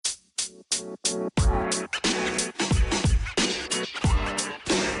Hey,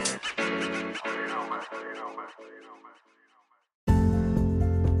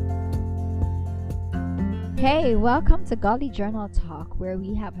 welcome to Godly Journal Talk, where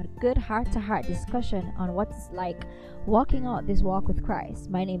we have a good heart to heart discussion on what it's like walking out this walk with Christ.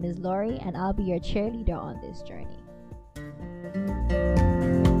 My name is Lori, and I'll be your cheerleader on this journey.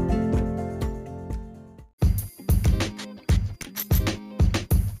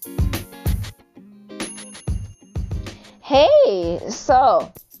 Hey,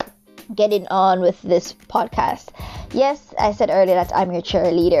 so getting on with this podcast. Yes, I said earlier that I'm your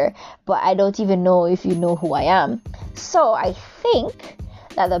cheerleader, but I don't even know if you know who I am. So I think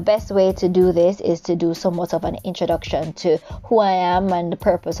that the best way to do this is to do somewhat of an introduction to who I am and the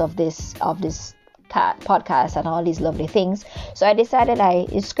purpose of this podcast and all these lovely things. So I decided I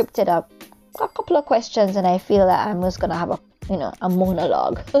scripted up a couple of questions, and I feel that I'm just gonna have a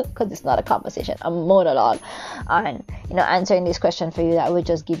monologue, because it's not a conversation, a monologue on answering this question for you that would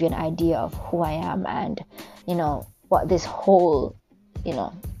just give you an idea of who I am and what this whole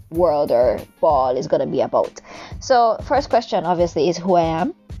world or ball is gonna be about. So first question obviously is who I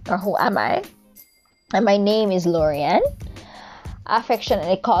am, or who am I? And my name is Lorianne,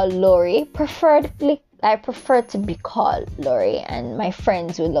 affectionately called Lori. Preferably I prefer to be called Lori, and my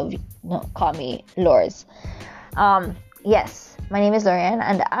friends would love call me Lors. Yes, my name is Lorianne,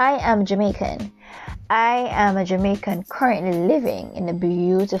 and I am Jamaican. I am a Jamaican currently living in a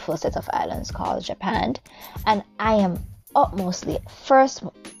beautiful set of islands called Japan, and I am utmostly, first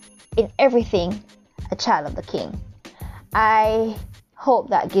in everything, a child of the King. I hope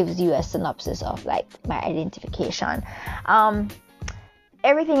that gives you a synopsis of my identification.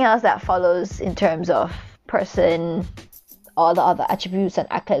 Everything else that follows in terms of person, all the other attributes and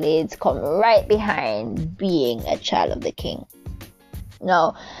accolades come right behind being a child of the King.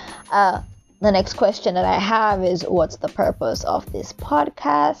 Now, the next question that I have is, what's the purpose of this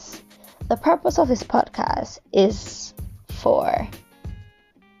podcast? The purpose of this podcast is for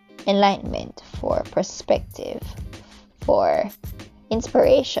enlightenment, for perspective, for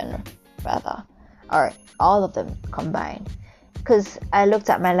inspiration, rather, or all of them combined. Because I looked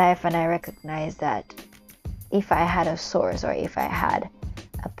at my life and I recognized that if I had a source, or if I had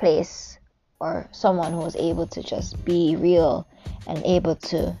a place or someone who was able to just be real and able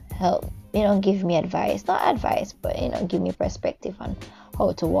to help, give me advice, not advice, but, give me perspective on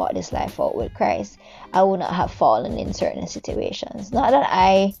how to walk this life out with Christ, I would not have fallen in certain situations. Not that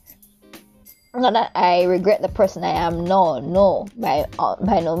I regret the person I am, no,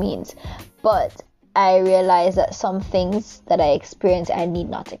 by no means, but I realized that some things that I experienced, I need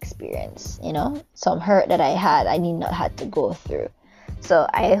not experience, some hurt that I had, I need not have to go through. So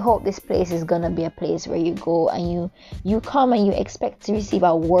I hope this place is gonna be a place where you go and you come and you expect to receive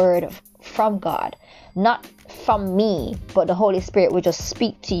a word from God, not from me, but the Holy Spirit will just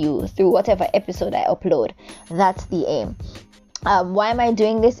speak to you through whatever episode I upload. That's the aim. Why am I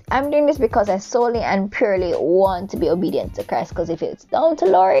doing this? I'm doing this because I solely and purely want to be obedient to Christ. Because if it's down to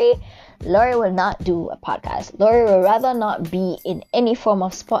Lori will not do a podcast. Lori will rather not be in any form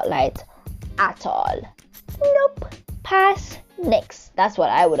of spotlight at all. Nope. Pass. Next. That's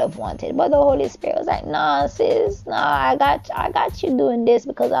what I would have wanted. But the Holy Spirit was like, nah, sis, I got you doing this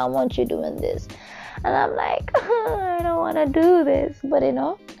because I want you doing this. And I'm like, I don't want to do this. But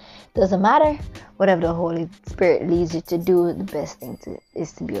doesn't matter. Whatever the Holy Spirit leads you to do, the best thing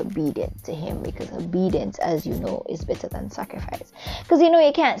is to be obedient to Him, because obedience, as you know, is better than sacrifice. Because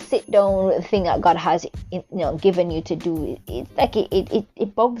you can't sit down with the thing that God has given you to do. It's like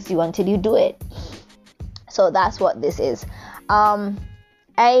it bugs you until you do it. So that's what this is. As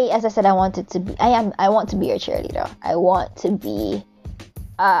I said, I want to be your cheerleader. I want to be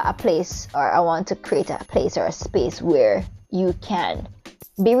a place, or I want to create a place or a space where you can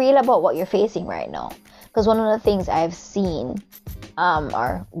be real about what you're facing right now. Because one of the things I've seen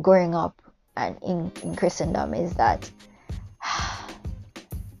or growing up and in Christendom is that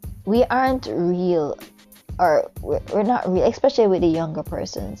we aren't real, or we're not real, especially with the younger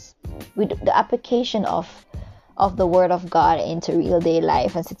persons. The application of the Word of God into real day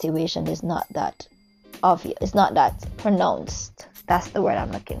life and situation is not that obvious. It's not that pronounced. That's the word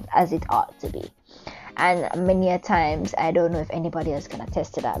I'm looking, as it ought to be. And many a times, I don't know if anybody else can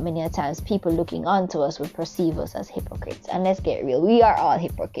attest to that, many a times people looking onto us would perceive us as hypocrites. And let's get real, we are all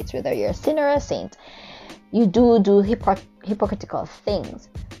hypocrites, whether you're a sinner or a saint. You do hypocritical things.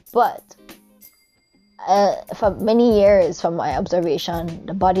 But for many years, from my observation,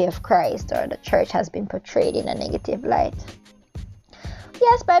 the body of Christ or the church has been portrayed in a negative light.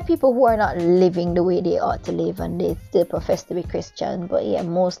 Yes, by people who are not living the way they ought to live and they still profess to be Christian, but yeah,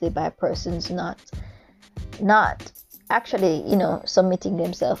 mostly by persons not actually, submitting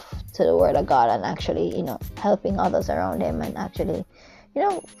themselves to the word of God and actually, helping others around them and actually,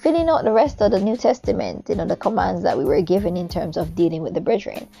 filling out the rest of the New Testament, the commands that we were given in terms of dealing with the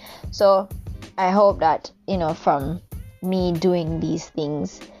brethren. So I hope that, from me doing these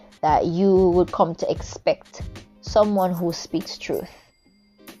things, that you would come to expect someone who speaks truth.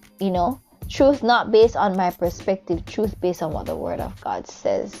 Truth not based on my perspective, truth based on what the word of God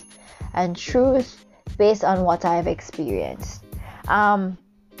says, and truth based on what I've experienced.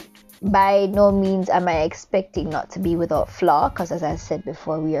 By no means am I expecting not to be without flaw, because as I said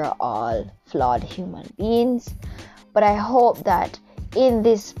before, we are all flawed human beings. But I hope that in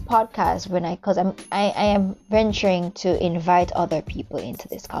this podcast, I am venturing to invite other people into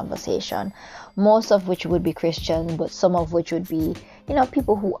this conversation, most of which would be Christian, but some of which would be,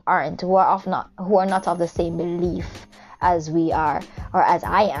 people who are not of the same belief as we are, or as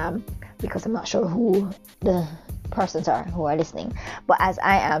I am, because I'm not sure who the persons are who are listening, but as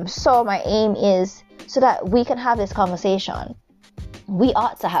I am. So my aim is so that we can have this conversation. We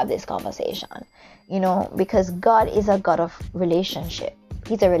ought to have this conversation, because God is a God of relationship.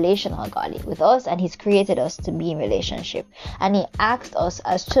 He's a relational God with us, and He's created us to be in relationship. And He asked us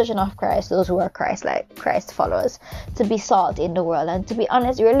as children of Christ, those who are Christ-like, Christ followers, to be salt in the world. And to be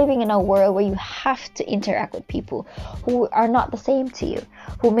honest, we're living in a world where you have to interact with people who are not the same to you,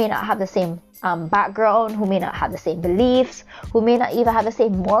 who may not have the same background, who may not have the same beliefs, who may not even have the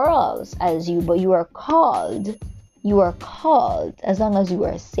same morals as you, but you are called as long as you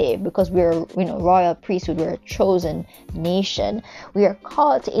are saved, because we're royal priesthood, we're a chosen nation. We are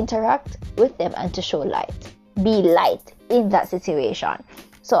called to interact with them and to show light, be light in that situation.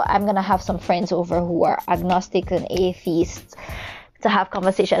 So I'm gonna have some friends over who are agnostics and atheists to have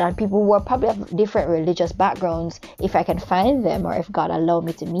conversation, and people who are probably of different religious backgrounds, if I can find them or if God allow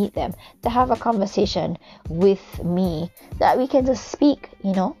me to meet them, to have a conversation with me, that we can just speak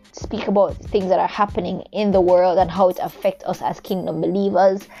about things that are happening in the world and how it affects us as kingdom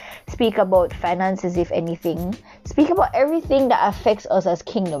believers, speak about finances, if anything, speak about everything that affects us as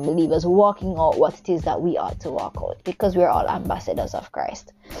kingdom believers, walking out what it is that we ought to walk out, because we're all ambassadors of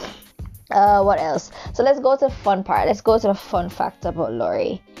Christ. What else? So let's go to the fun part. Let's go to the fun fact about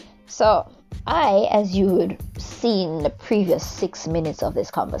Lori. So as you would see in the previous 6 minutes of this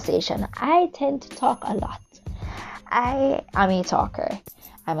conversation, I tend to talk a lot. I am a talker.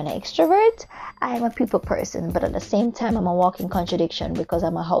 I'm an extrovert. I'm a people person, but at the same time, I'm a walking contradiction, because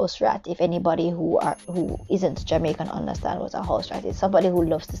I'm a house rat. If anybody who isn't Jamaican understand what a house rat is, somebody who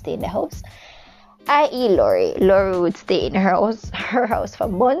loves to stay in the house. I.e. Lori would stay in her house for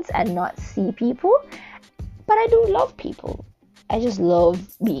months and not see people. But I do love people. I just love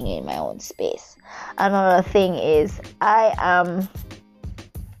being in my own space. Another thing is I've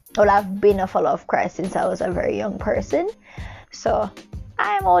been a follower of Christ since I was a very young person. So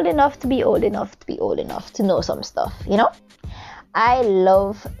I'm old enough to know some stuff, I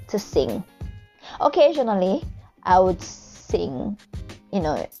love to sing. Occasionally I would sing,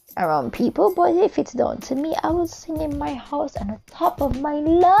 around people, but if it's down to me, I will sing in my house and at the top of my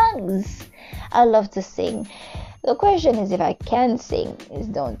lungs. I love to sing. The question is if I can sing is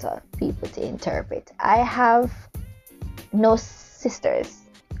down to people to interpret. I have no sisters.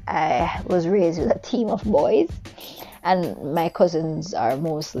 I was raised with a team of boys, and my cousins are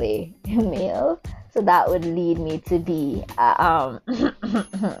mostly male, so that would lead me to be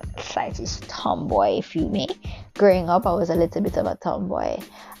slightest tomboy, if you may. Growing up, I was a little bit of a tomboy.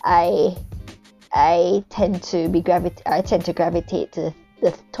 I tend to gravitate to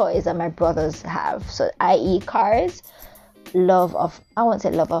the toys that my brothers have. So, i.e., cars. I won't say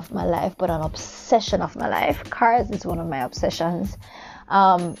love of my life, but an obsession of my life. Cars is one of my obsessions.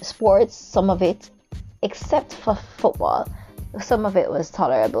 Sports, some of it, except for football, some of it was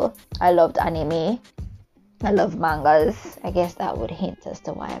tolerable. I loved anime. I love mangas. I guess that would hint as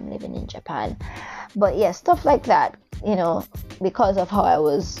to why I'm living in Japan. But yeah, stuff like that, because of how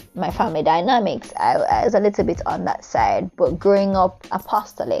my family dynamics, I was a little bit on that side. But growing up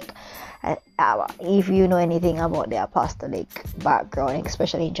apostolic, if you know anything about the apostolic background,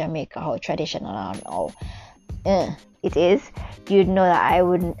 especially in Jamaica, how traditional and how it is, you'd know that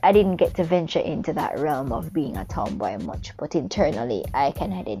I didn't get to venture into that realm of being a tomboy much, but internally I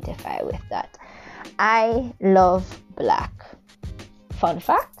can identify with that. I love black. Fun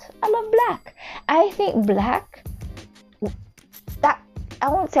fact, I love black. I think black, that I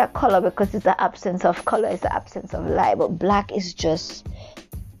won't say a color because it's the absence of color, it's the absence of light, but black is just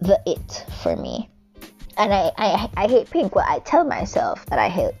the it for me. And I hate pink. Well, I tell myself that I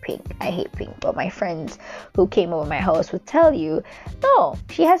hate pink. But my friends who came over my house would tell you, no,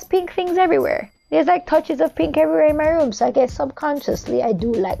 she has pink things everywhere. There's like touches of pink everywhere in my room. So I guess subconsciously I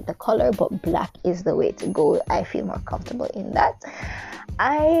do like the color, but black is the way to go. I feel more comfortable in that.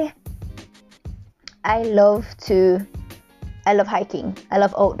 I love hiking. I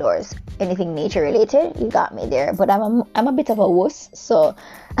love outdoors. Anything nature related, you got me there. But I'm a bit of a wuss, so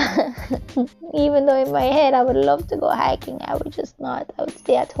even though in my head I would love to go hiking, I would just not. I would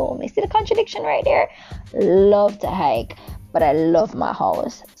stay at home. You see the contradiction right there? Love to hike, but I love my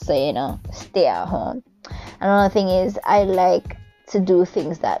house, so stay at home. Another thing is I like to do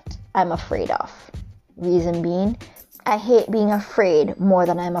things that I'm afraid of. Reason being, I hate being afraid more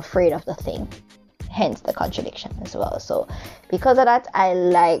than I'm afraid of the thing. Hence the contradiction as well. So because of that, I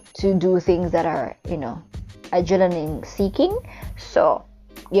like to do things that are, adrenaline seeking. So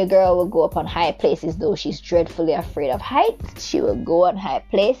your girl will go up on high places, though she's dreadfully afraid of heights. She will go on high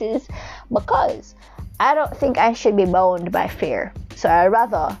places because I don't think I should be bound by fear. So I'd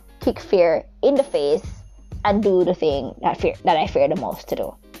rather kick fear in the face and do the thing that I fear the most to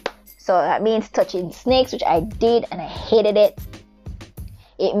do. So that means touching snakes, which I did and I hated it.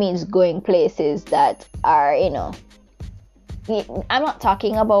 It means going places that are, I'm not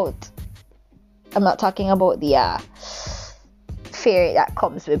talking about the fear that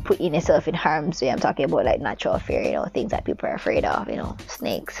comes with putting yourself in harm's way. I'm talking about like natural fear, things that people are afraid of,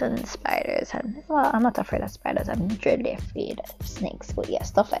 snakes and spiders. And well, I'm not afraid of spiders. I'm dreadfully afraid of snakes. But yeah,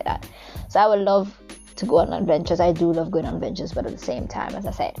 stuff like that. So I would love to go on adventures. I do love going on adventures, but at the same time, as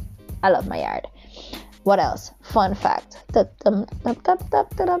I said, I love my yard. What else? Fun fact. What do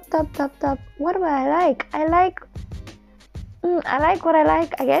I like? I like what I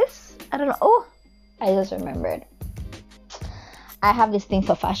like, I guess. I don't know. Oh, I just remembered. I have this thing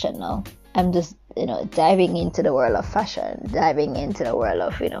for fashion now. I'm just, diving into the world of fashion, diving into the world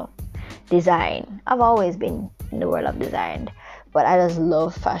of, design. I've always been in the world of design, but I just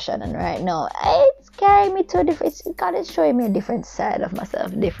love fashion. And right now, it's carrying me to a different, God is showing me a different side of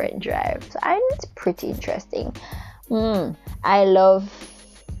myself, different drive. So it's pretty interesting. I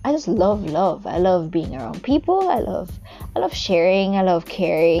just love love. I love being around people. I love sharing. I love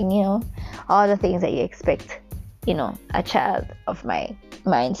caring, all the things that you expect, a child of my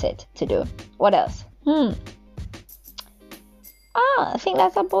mindset to do. What else? I think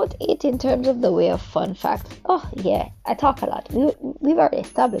that's about it in terms of the way of fun facts. Oh yeah, I talk a lot. We've already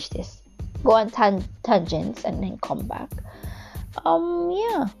established this. Go on tangents and then come back.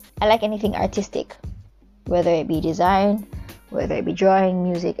 Yeah, I like anything artistic, whether it be design, whether it be drawing,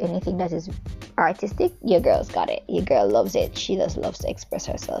 music, anything that is artistic. Your girl's got it. Your girl loves it. She just loves to express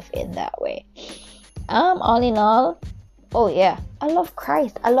herself in that way. All in all, oh yeah, I love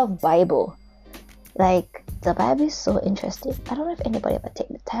Christ. I love Bible. Like, the Bible is so interesting. I don't know if anybody ever take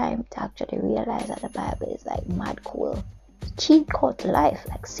the time to actually realize that the Bible is like mad cool. Cheat code to life.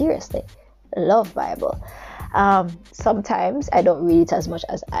 Like, seriously, love Bible. Sometimes I don't read it as much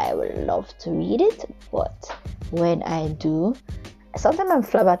as I would love to read it, but when I do, sometimes I'm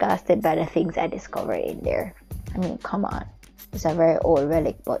flabbergasted by the things I discover in there. I mean, come on. It's a very old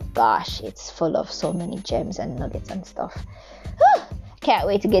relic, but gosh, it's full of so many gems and nuggets and stuff. Can't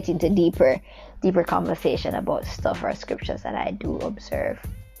wait to get into deeper conversation about stuff or scriptures that I do observe.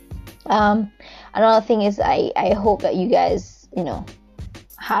 Another thing is I hope that you guys,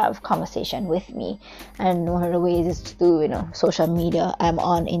 have conversation with me, and one of the ways is through, social media. I'm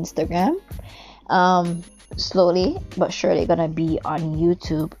on Instagram. Slowly but surely gonna be on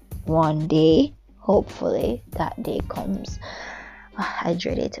YouTube one day. Hopefully that day comes. I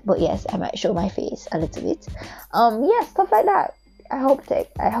dread it, but yes, I might show my face a little bit. Yeah, stuff like that. I hope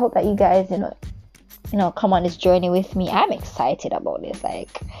that you guys, come on this journey with me. I'm excited about this.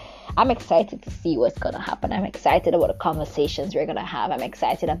 Like, I'm excited to see what's gonna happen. I'm excited about the conversations we're gonna have. I'm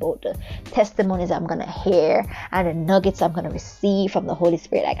excited about the testimonies I'm gonna hear and the nuggets I'm gonna receive from the Holy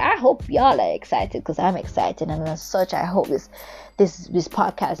Spirit. Like, I hope y'all are excited, because I'm excited, and as such, I hope this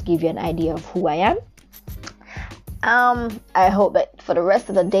podcast give you an idea of who I am. I hope that for the rest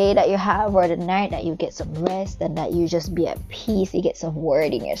of the day that you have, or the night, that you get some rest and that you just be at peace. You get some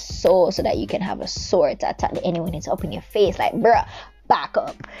word in your soul so that you can have a sword to attack the enemy when it's up in your face. Like, bruh, back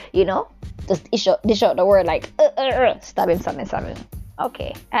up, just dish out the word like stab him.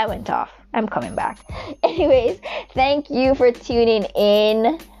 Okay, I went off. I'm coming back. Anyways, thank you for tuning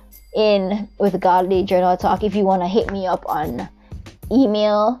in with Godly Journal Talk. If you want to hit me up on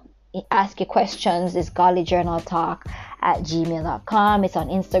email, ask your questions, it's godlyjournaltalk gmail.com. It's on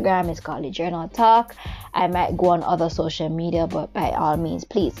Instagram. It's Godly Journal Talk. I might go on other social media, but by all means,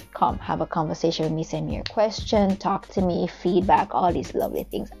 please come have a conversation with me. Send me your question, talk to me, feedback, all these lovely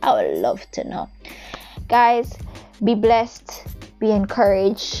things. I would love to know. Guys, be blessed, be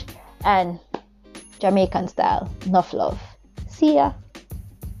encouraged, and Jamaican style, enough love. See ya.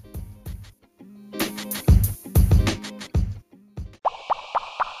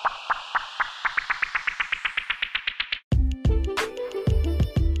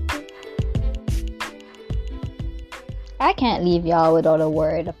 I can't leave y'all without a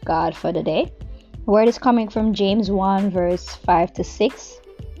word of God for the day. The word is coming from James 1 verse 5 to 6.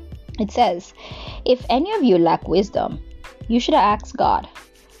 It says, "If any of you lack wisdom, you should ask God,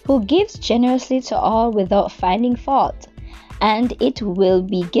 who gives generously to all without finding fault, and it will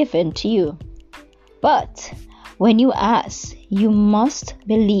be given to you. But when you ask, you must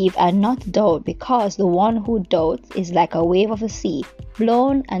believe and not doubt, because the one who doubts is like a wave of the sea,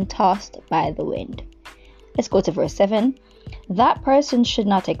 blown and tossed by the wind." Let's go to verse 7. That person should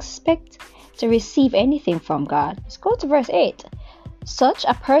not expect to receive anything from God. Let's go to verse 8. Such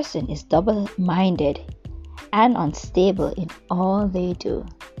a person is double-minded and unstable in all they do.